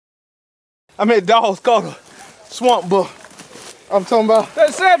I mean, dogs called a swamp buck. I'm talking about. They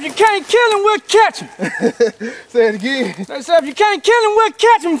say if you can't kill him, we'll catch him. Say it again. They say if you can't kill him, we'll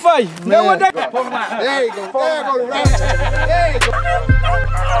catch him for you. Man. Know what they Pull him out. There you go. There you go. There you go.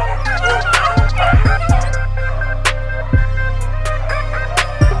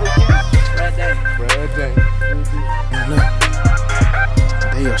 Brad Dang.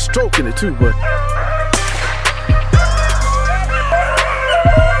 They are stroking it too, but.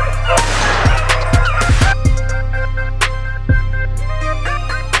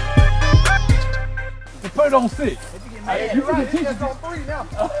 Put it on 6. Hey, you right, he's just on 3 now.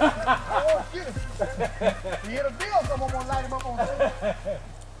 I won't get him. He hit a bill, someone won't light him up on 6.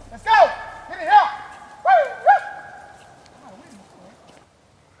 Let's go! Get it out! Woo! Woo!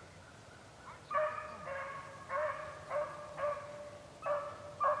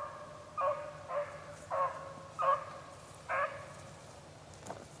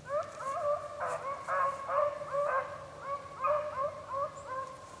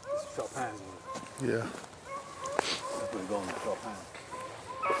 Short pines in it. Yeah. That's what going to short pines.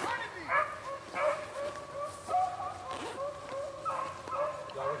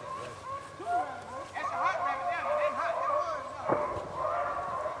 That's a hot rabbit down there. That's hot.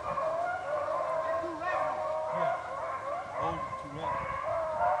 That was Yeah. Oh, 2 rabbits.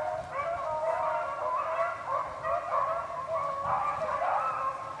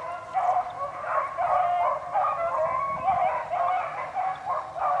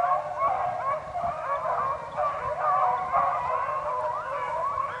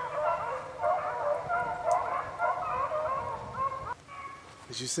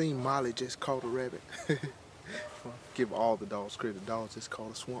 As you seen, Molly just caught a rabbit. Give all the dogs credit. The dogs just caught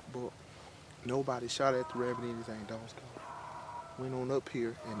a swamp buck. Nobody shot at the rabbit or anything. Dogs caught it. Went on up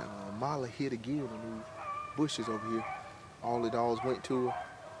here and Molly hit again in these bushes over here. All the dogs went to her.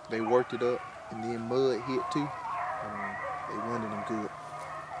 They worked it up and then mud hit too. They wanted them good.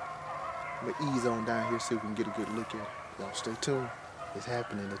 I'm gonna ease on down here so we can get a good look at it. Y'all stay tuned. It's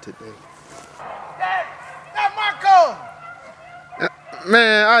happening today. That's my gun!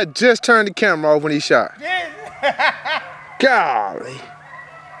 Man, I just turned the camera off when he shot. Golly.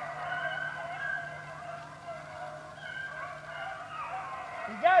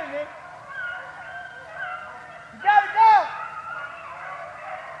 You got it, Nick. You got it, go!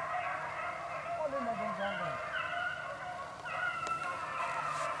 Oh, leave my gun down there.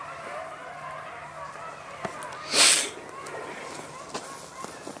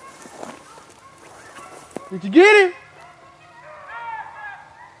 Did you get him?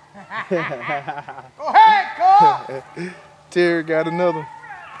 Go ahead, Cole! Terry got another one.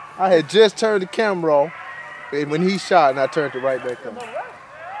 I had just turned the camera off and when he shot and I turned it right back on.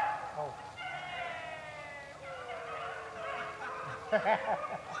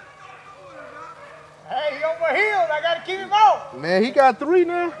 Hey, he over heels. I gotta keep him on. Man, he got 3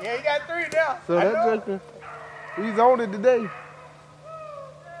 now. Yeah, he got 3 now. So that's just he's on it today.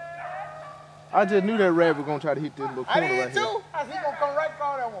 I just knew that rabbit was gonna try to hit this little corner I did right too. here. I said he gonna come right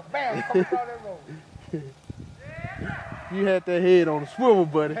across that one. Bam, he come across that road. You had that head on the swivel,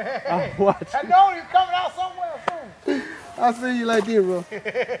 buddy. I watched I you. know he's coming out somewhere soon. I see you like this, bro.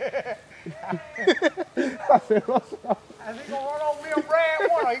 I said, what's up? I said he gonna run over me on Brad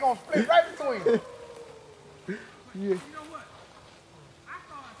one, or he gonna split right between them. Yeah. You know what? I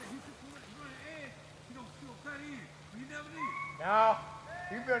thought that he took one the edge, he gonna cut in, but he never did. No,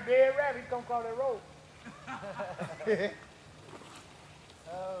 he been a dead rabbit, he come across that road.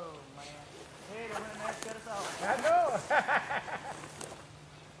 Oh, man. Hey, they went in there and cut us off. I know.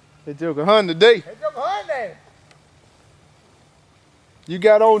 They took a hunt today. They took a hunt there. You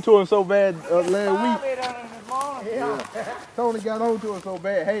got on to him so bad last week. Yeah. Tony got on to him so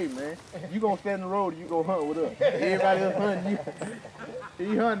bad. Hey, man, you gonna stand in the road and you go hunt with us. Everybody else hunting you.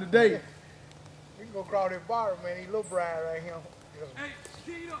 He hunting today. We can go across this bar, man. He little Brian right here. Hey,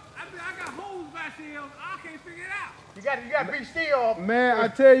 see, you know, I got holes back there, I can't figure it out. You got to be still. Man, I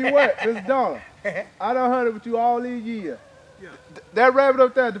tell you what, Mr. Donald, I done hunted with you all these years. Yeah. That rabbit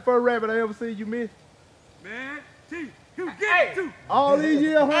up there, the first rabbit I ever seen you miss. Man, see, he was getting it too. All these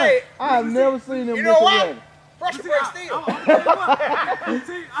years hunting, I've never seen him You miss know a what? rabbit. Pressure break still. I'm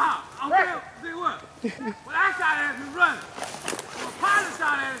see what? When I shot at him, he was running. When my partner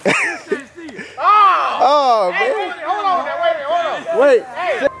shot at him, he stayed still. Oh, Hey, man. hold on now. Wait a minute. Hold on. Wait.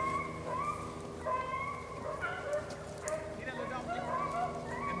 Hey.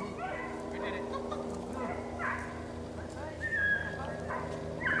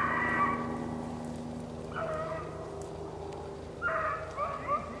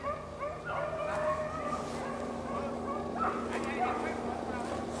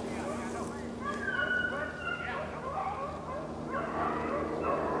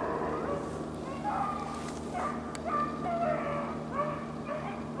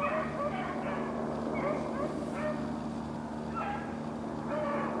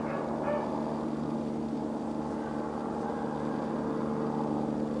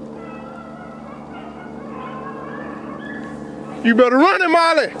 You better run it,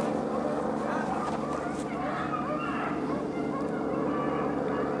 Molly.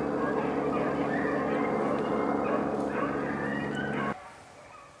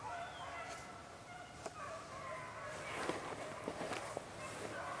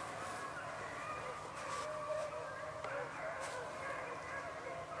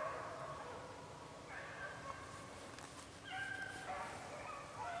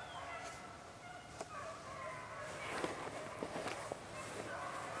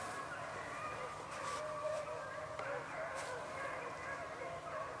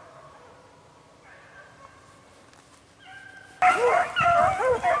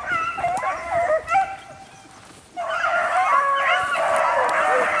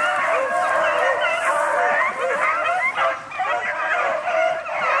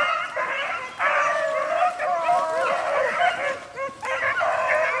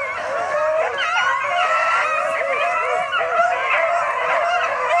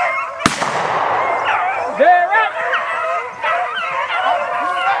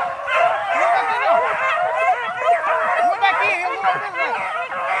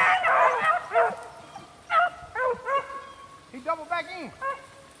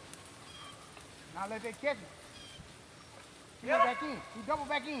 Now let that catch him. He went back in. He doubled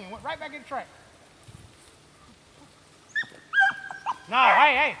back in. Went right back in the track. No,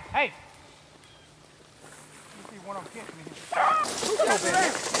 hey. Let me see one of them catch me here. Who got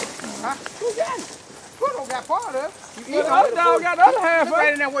that? Huh? Who got it? Who don't got part of it? The other dog got the other half of it.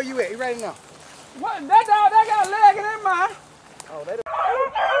 Right in there where you at. He right in there. What? That dog, that got a leg in his mouth. Oh, they don't.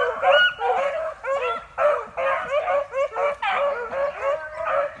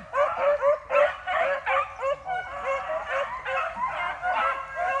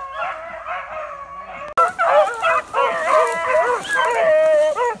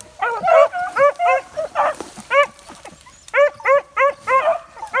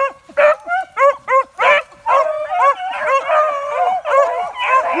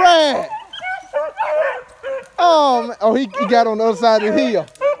 Oh, he got on the other side of the hill.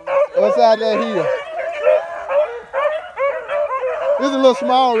 Other side of that hill. There's a little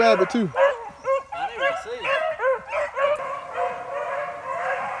small rabbit too. I didn't even see it.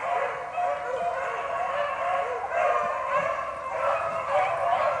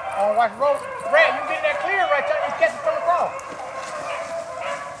 Oh, watch the road. Brad, you get that clear right there. He's catching from across.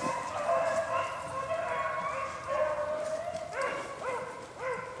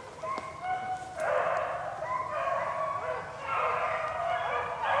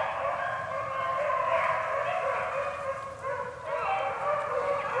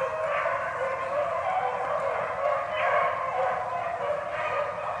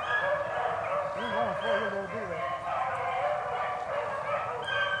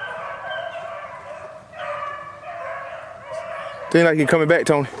 Seems like he's coming back,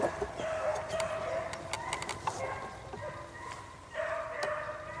 Tony.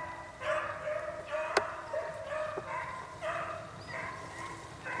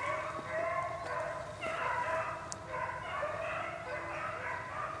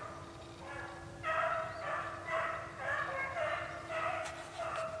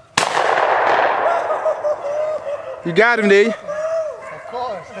 You got him, did you? Of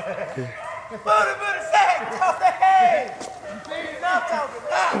course. Put him in the sack. Off the head. You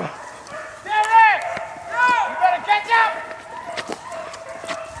better catch up!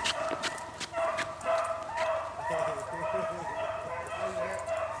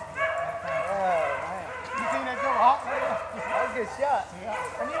 You seen that go hawk? That was a good shot.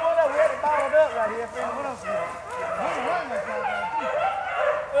 Yeah. And you know what? We had it bottled up right here. What else?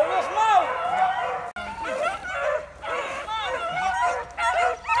 A little small.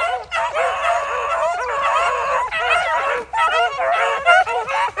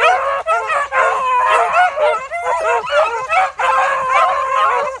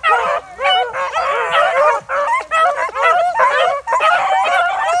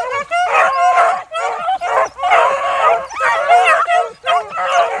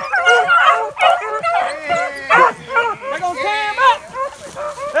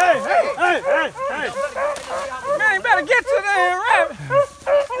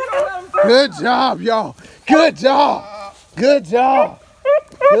 Good job, y'all. Good job. Good job.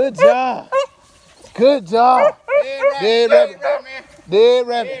 Good job. Good job. Dead rabbit. Dead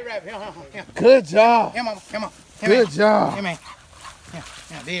rabbit. Good job. Good job. Here, man.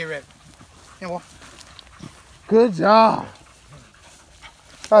 Yeah, dead rabbit. Here, boy. Good job.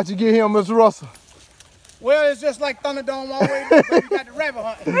 How'd you get him, Mr. Russell? Well, it's just like Thunderdome always do, but you got the rabbit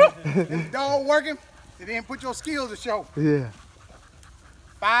hunting. If the dog working, you didn't put your skills to show. Yeah.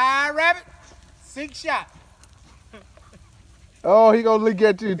 5 rabbit, 6 shot. Oh, he gonna look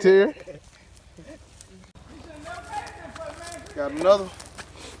at you, Terry. Got another.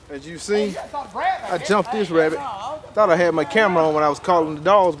 As you seen, I jumped this rabbit. Thought I had my camera on when I was calling the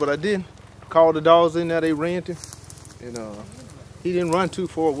dogs, but I didn't. Called the dogs in there, they ran to him. And he didn't run too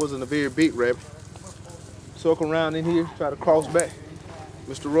far. It wasn't a very big rabbit. Circle around in here, try to cross back.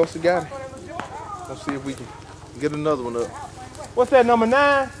 Mr. Russell got it. Let's see if we can get another one up. What's that, number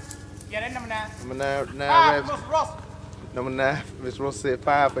 9? Yeah, that's number 9. Number 9 5 rabbits. for Mr. Russell. Number 9, Mr. Russell said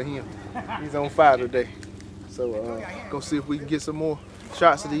 5 for him. He's on 5 today. So go see if we can get some more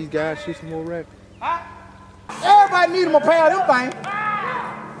shots of these guys, shoot some more rabbits. Everybody need them a pair of them things.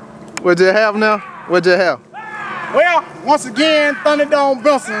 What'd you have now? What'd you have? Well, once again, Thunderdome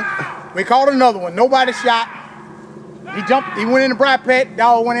Benson. We caught another one. Nobody shot. He jumped, he went in the bright pet.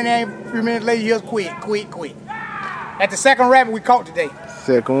 Dog went in there, a few minutes later, he was quit. That's the second rabbit we caught today.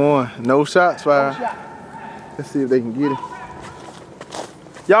 Second one. No shots fired. No shot. Let's see if they can get him.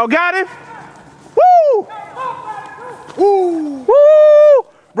 Y'all got him? Woo! Woo! Woo!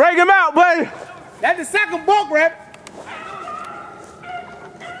 Break him out, buddy. That's the second buck rabbit.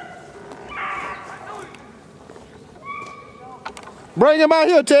 Bring him out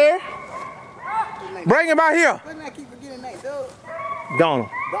here, Terry. Bring him out here. Why not keep forgetting that, dog? Donald.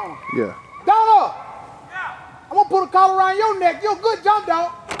 Donald. Yeah. Donald! I'm gonna put a collar around your neck. You're a good jump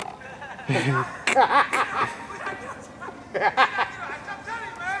dog.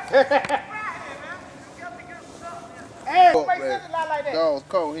 Hey, Buck make rabbit. sense a lot like that. Dogs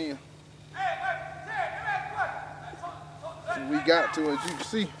caught him. So we got to, as you can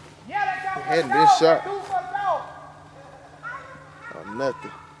see, Yeah, that dog hadn't got a been dog. shot. Two for the dog. or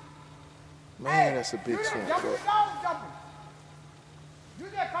nothing. Man, that's a big swamp Jumping, buck. the dog's jumping. You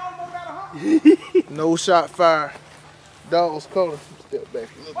just called him over there to hunt. No shot fired. Dogs caught him. Step back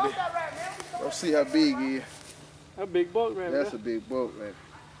a little Fuck bit. that rat, man. Let's see how big he is. A big buck rabbit. That's a big buck, man.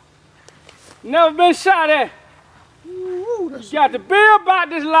 Never been shot at. You got to be about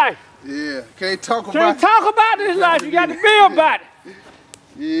this life. Yeah, can't talk about Can't it. talk about this life. You got to be about it.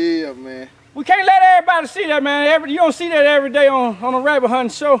 Yeah, man. We can't let everybody see that, man. You don't see that every day on a rabbit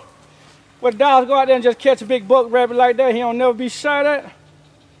hunting show. Where the dogs go out there and just catch a big buck rabbit like that. He don't never be shot at.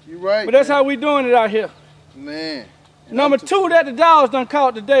 You right. But that's man. how we doing it out here. Man. And Number I'm 2 that the dogs done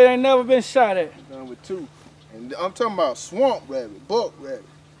caught today ain't never been shot at. done with 2. And I'm talking about swamp rabbit, buck rabbit.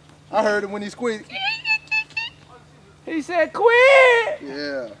 I heard it when he squeaked. He said, quit!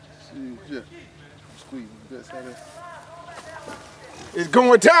 Yeah. See, yeah. Squeaking. That's how that. It's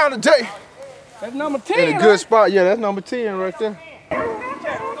going down today. That's number 10. In a good spot. Yeah, that's number 10 right there.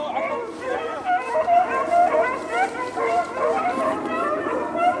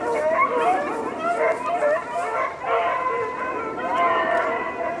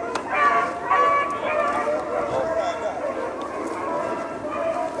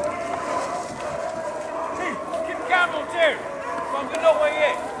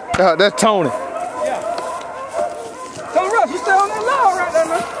 That's Tony. Yeah. Tony Russ, you still on that log right there,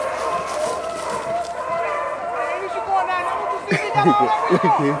 man.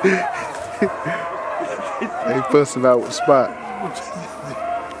 They fussing out with the spot.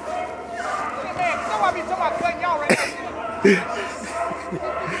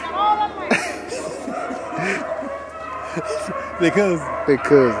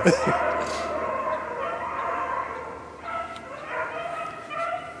 Because.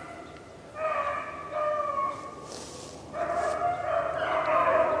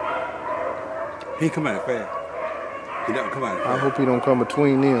 He come out fast. He don't come out I fast. hope he don't come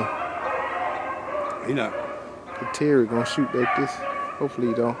between them. He not. The Terry gonna shoot like this. Hopefully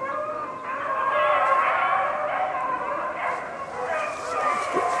he don't.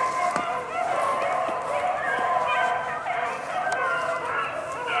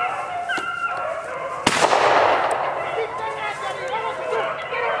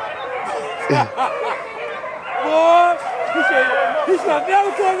 Boy, he should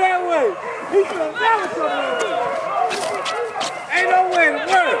never come that way. He should never come that way. Ain't no way in the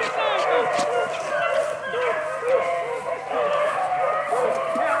world.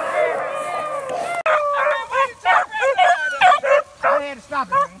 I had to stop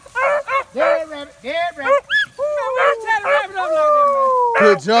it, man. Dead rabbit, dead rabbit.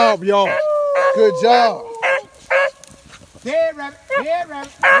 Good job, y'all. Good job. Dead rabbit, dead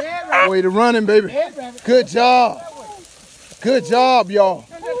rabbit, dead rabbit. Way to running, baby. Dead rabbit. Good job. Good job, y'all.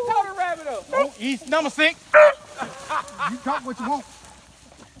 Oh, he's number 6. You talk what you want.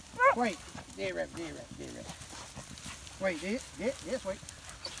 Wait, dead rabbit, dead rabbit, dead rabbit. Wait, this way.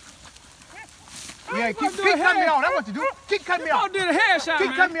 Yeah, keep cutting me off. That's what you do. Keep cutting me You off. about did a headshot, Keep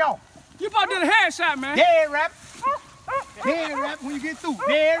man. cutting me off. You about did a headshot, man. Dead rabbit. Dead rabbit when you get through.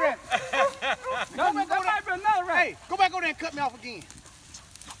 Dead rabbit. That might be another rabbit. Hey, go back over there and cut me off again.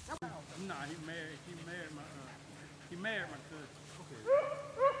 Nah, he married my cousin. Okay.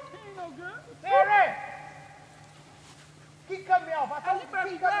 He ain't no good. Dead rabbit. Keep cutting me off. I Hey, told you you better to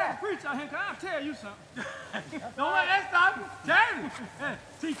be keep cutting me glad off. to preach out here, 'cause I'll tell you something. Don't let that stop you. Tell me. Hey,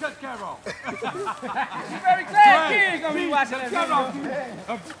 T, cut the camera off. You better be glad kids gonna be watching that video.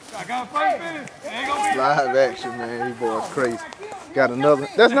 I got a first finish. Ain't gonna be. Live action, man. These boys crazy. Got another.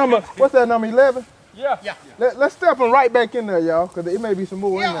 That's number. What's that number? 11. Yeah. Let's step them right back in there, y'all, cause it may be some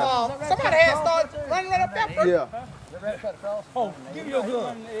more in there. Yeah, somebody had started running right up there first. Yeah. Oh, give me your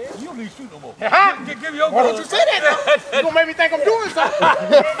gun. You don't need to shoot no more. Huh? Give me your Why gun. don't you say that now? You gonna make me think I'm doing something.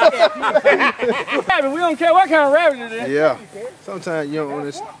 Rabbit, we don't care what kind of rabbit it is. Yeah. Sometimes you don't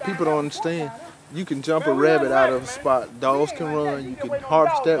understand. People don't understand. You can jump a rabbit out of a spot. Dogs can run. You can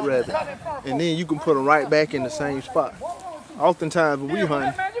harvest that rabbit, and then you can put them right back in the same spot. Oftentimes when we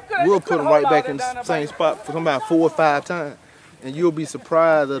hunt, we'll put them right back in the same spot for about 4 or 5 times, and you'll be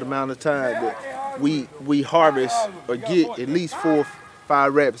surprised at the amount of time that we harvest or get at least 4 or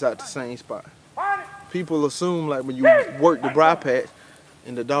 5 rabbits out the same spot. People assume like when you work the briar patch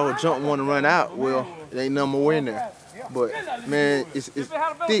and the dog jump one and run out, well, it ain't no more in there. But man, it's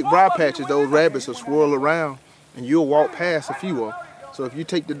thick briar patches. Those rabbits will swirl around, and you'll walk past a few of them. So if you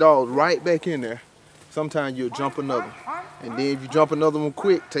take the dogs right back in there, sometimes you'll jump another one. And then if you jump another one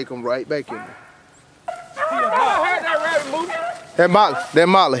quick, take them right back in there. That Molly, that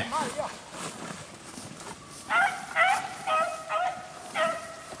Molly.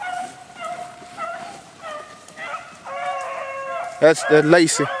 That's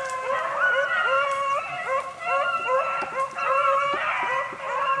Lacey.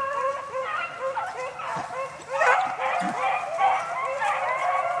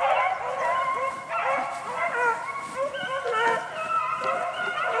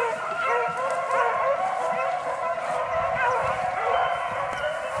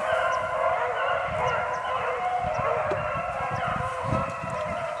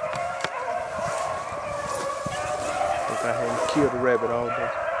 If I hadn't killed a rabbit all day.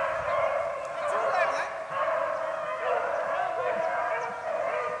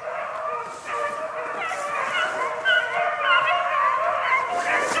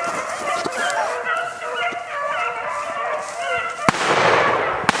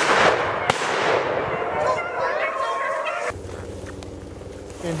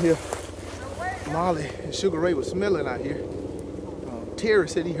 In here, Molly and Sugar Ray was smelling out here. Terry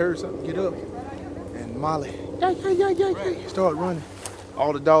said he heard something get up, and Molly started running.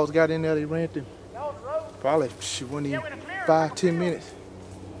 All the dogs got in there, they ran through. Probably, she wasn't even 5-10 minutes.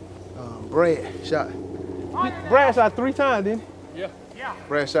 Brad shot. Brad shot 3 times, didn't he? Yeah.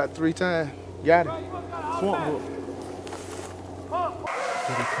 Brad shot 3 times. Got him. Swamp book.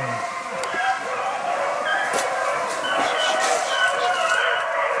 Here he comes.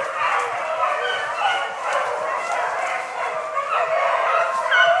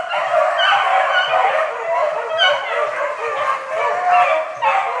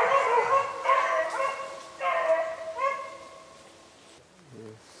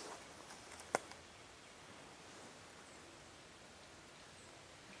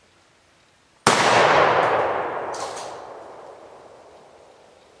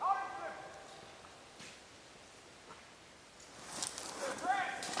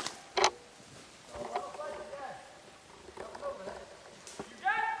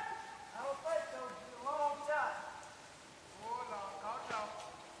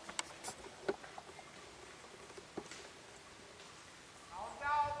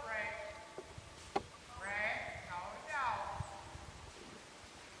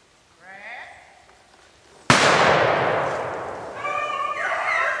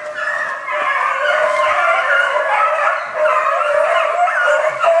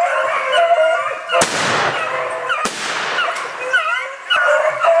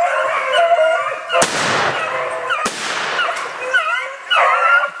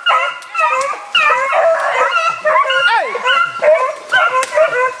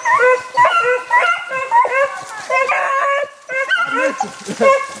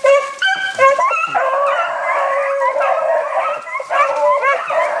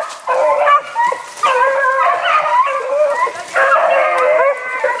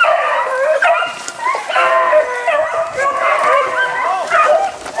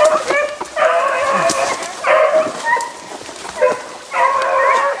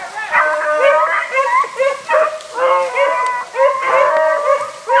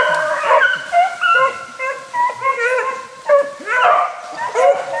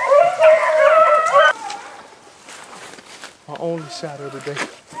 shot the other day, and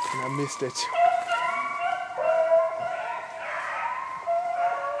I missed that.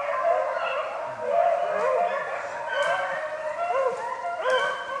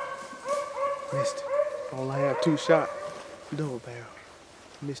 Missed it. Only have 2 shots. Double barrel.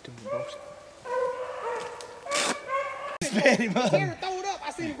 Missed him with both shots. Throw it up.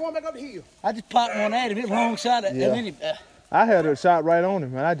 I seen him going back up the hill. I just popped one at him. It was a long shot. And then he, I had a shot right on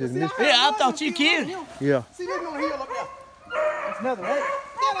him, and I just missed it. yeah, I thought you killed him. Yeah. See, there's no hill up there. That's another right.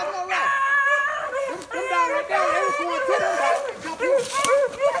 Yeah, that's no right. Them down right there, they was going to them down. Jump in.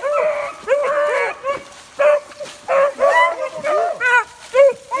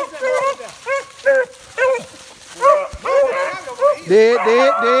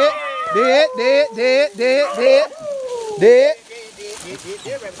 Dead.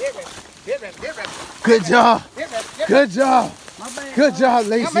 Good job. Good job. Good job,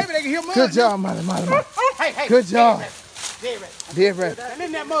 Lacey. Maybe they can hear mud. Good job, Molly. Hey. Good job. Dead rabbit. Dead rabbit. I'm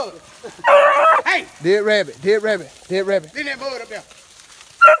in that mud. Hey. Dead rabbit. Dead rabbit. Dead rabbit. In that mud up there.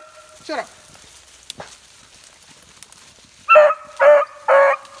 Shut up.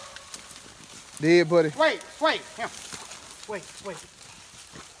 Dead, buddy. Wait. Wait.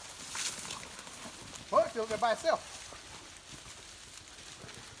 Oh, it's still there by itself.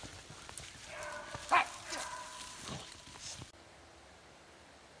 Hey.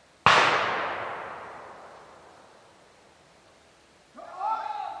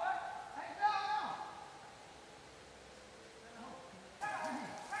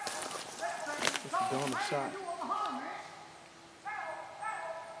 It's a donor shot.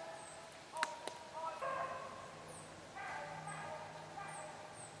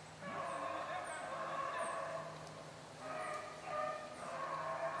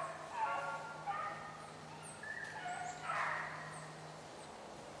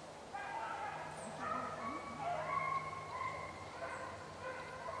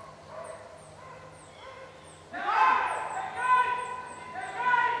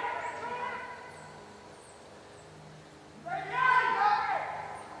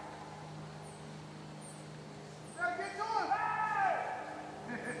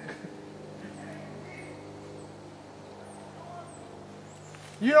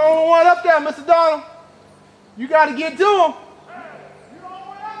 You don't want up there, Mr. Donald. You got to get to him.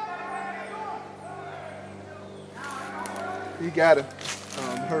 He got him.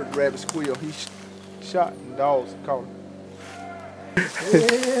 Heard the rabbit squeal. He shot and dogs caught him.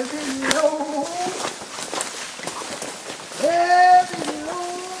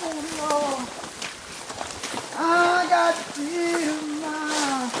 I got to feel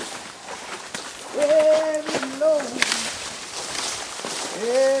my every load.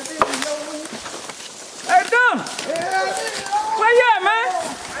 Hey, Donald! Where you at, man?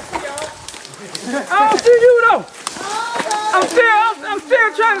 I don't see you, though. I'm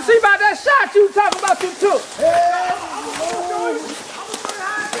still trying to see about that shot you talking about you took.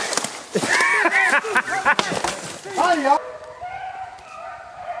 Hi, y'all.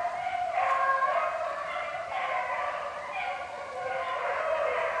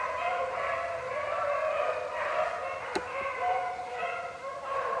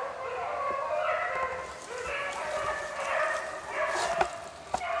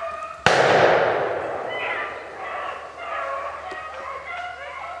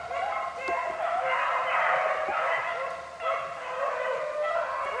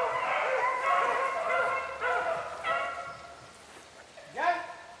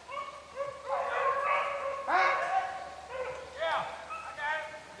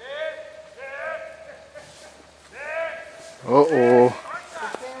 Uh-oh.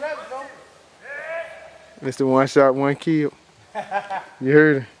 Mr. One Shot, One Kill. You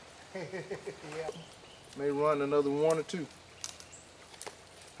heard him. May run another 1 or 2.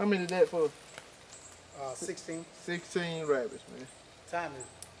 How many is that for? 16. 16 rabbits, man. Time is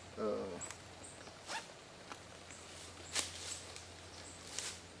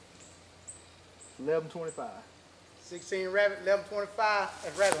 11:25. 16 rabbit, 11:25.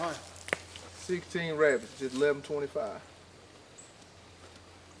 That's rabbit hunting. 16 rabbits, just 11:25.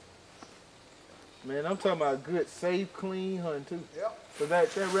 Man, I'm talking about good, safe, clean hunting too. Yep. So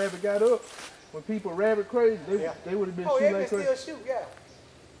that rabbit got up. When people rabbit crazy, they would have been shooting like crazy. Still shoot, yeah.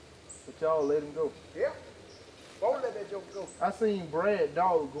 But y'all let him go. Yeah. Won't let that joke go. I seen Brad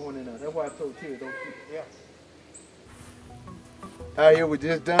dog going in there. That's why I told kids don't shoot. Yeah. Out here, we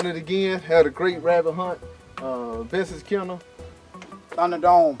just done it again. Had a great rabbit hunt. Benson's Kennel.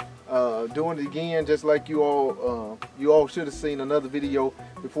 Thunderdome. doing it again, just like you all should have seen another video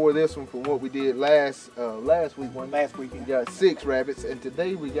before this one from what we did last week. Last week. We got 6 rabbits, and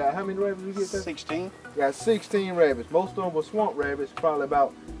today we got, how many rabbits we get there? 16. We got 16 rabbits. Most of them were swamp rabbits, probably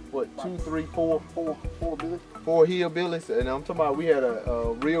about, what, 2, 3, 4 Billy. 4 hillbillies, and I'm talking about we had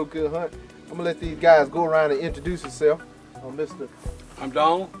a real good hunt. I'm gonna let these guys go around and introduce themselves. I'm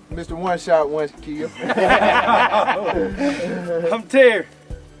Don. Mr. One Shot, One Kill. I'm Terry.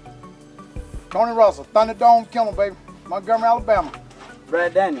 Tony Russell, Thunderdome Kennel, baby. Montgomery, Alabama.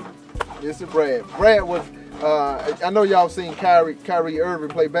 Brad Daniel. This is Brad. Brad was, I know y'all seen Kyrie Irving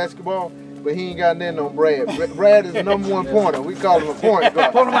play basketball, but he ain't got nothing on Brad. Brad is the #1 pointer. We call him a point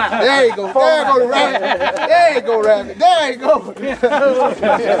guard. Pull him out. There you go. There you go, the rabbit. There you go, rabbit. There you go.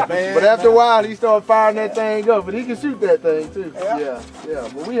 But after a while, he started firing that thing up, but he can shoot that thing too. Yeah.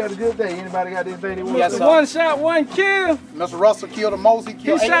 But we had a good day. Anybody got anything they want to say? One shot, one kill. Mr. Russell killed the most. He He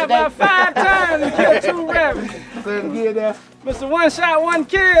killed 8 shot today. about 5 times and killed 2 rabbits. Say it again there. Mr. One Shot, One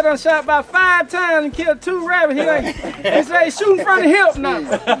Kill done shot about 5 times and killed 2 rabbits. He say he's shooting from the hip now.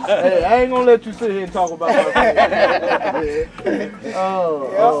 Hey, I ain't gonna let you sit here and talk about my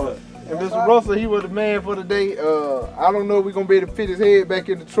And Mr. Russell, he was the man for the day. I don't know if we're gonna be able to fit his head back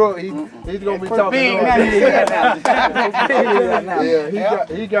in the truck. He's gonna be talking.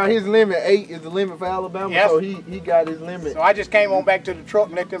 He got his limit. 8 is the limit for Alabama, so he got his limit. So I just came on back to the truck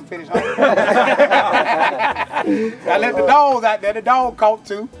and let them finish hunting. I let the dogs out there. The dog caught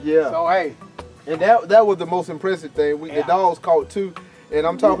 2. Yeah. So hey. And that was the most impressive thing. The dogs caught 2, and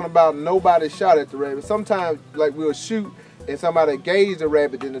I'm talking about nobody shot at the rabbit. Sometimes like we'll shoot and somebody gauge the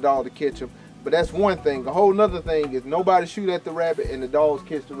rabbit and the dog to catch him. But that's one thing. A whole nother thing is nobody shoot at the rabbit and the dogs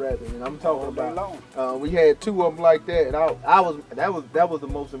catch the rabbit. And I'm talking about we had 2 of them like that, and that was the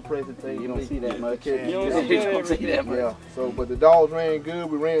most impressive thing. You don't see that much. You don't see that much. Yeah. So, but the dogs ran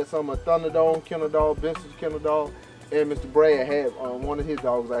good. We ran some of Thunderdome Kennel dog, Benson's Kennel dog, and Mr. Brad had one of his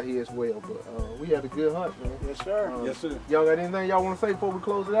dogs out here as well. But we had a good hunt, man. Yes, sir. Yes, sir. Y'all got anything y'all want to say before we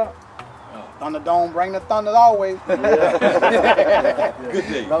close it out? Thunderdome, bring the thunder always. Good day.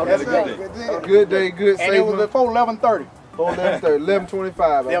 That's right. Good day, good And it was before 11:30.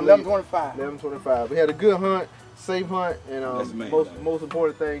 11:25. 11:25. 11:25. We had a good hunt, safe hunt, and That's me, most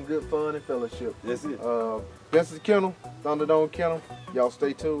important thing, good fun and fellowship. That's it. Benson's Kennel, Thunderdome Kennel. Y'all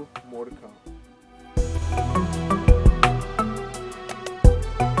stay tuned. More to come.